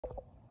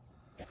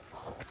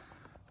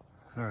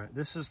All right,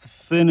 this is the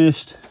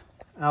finished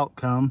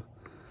outcome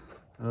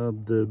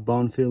of the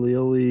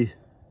Bonfilioli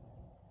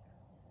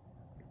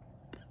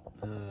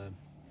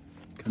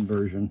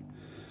conversion.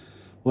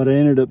 What I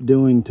ended up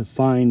doing to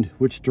find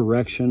which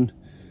direction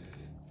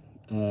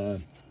to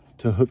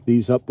hook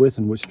these up with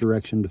and which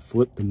direction to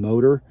flip the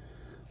motor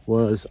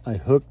was I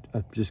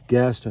just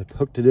guessed, I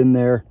hooked it in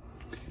there,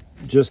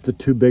 just the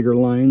two bigger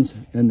lines,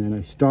 and then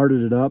I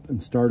started it up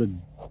and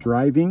started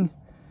driving.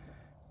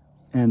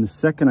 And the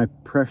second I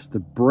pressed the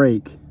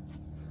brake,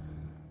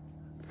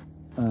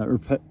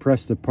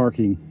 pressed the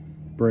parking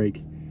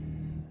brake,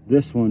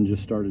 this one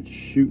just started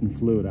shooting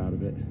fluid out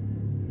of it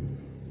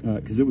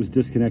because it was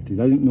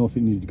disconnected. I didn't know if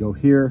it needed to go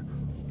here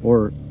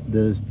or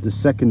the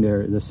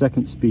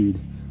second speed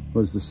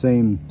was the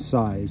same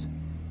size.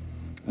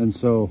 And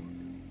so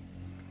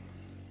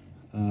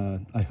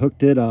I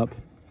hooked it up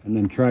and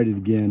then tried it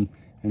again,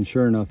 and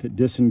sure enough, it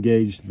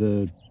disengaged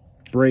the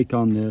brake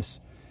on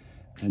this,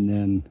 and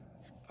then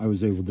I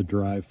was able to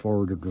drive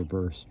forward and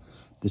reverse.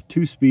 The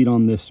 2-speed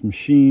on this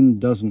machine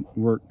doesn't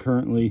work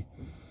currently,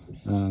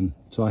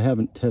 so I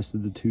haven't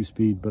tested the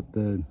 2-speed, but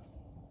the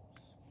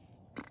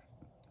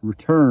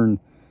return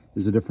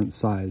is a different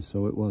size,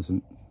 so it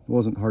wasn't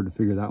hard to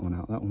figure that one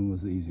out. That one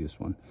was the easiest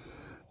one.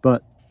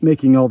 But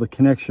making all the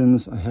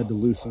connections, I had to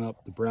loosen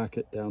up the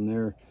bracket down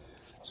there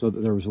so that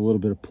there was a little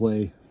bit of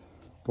play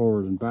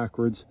forward and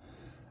backwards.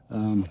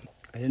 I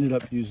ended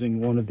up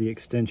using one of the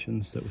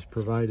extensions that was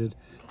provided.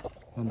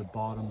 On the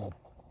bottom,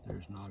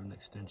 there's not an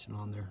extension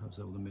on there. I was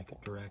able to make it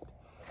direct.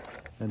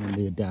 And then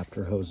the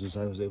adapter hoses,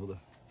 I was able to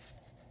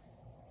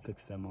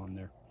fix them on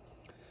there.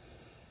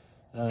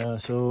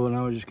 So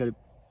now I just got to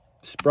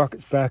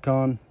sprockets back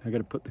on. I got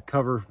to put the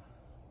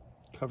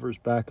covers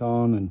back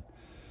on and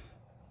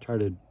try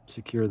to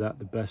secure that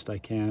the best I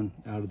can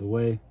out of the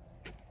way.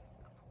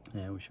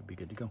 And we should be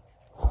good to go.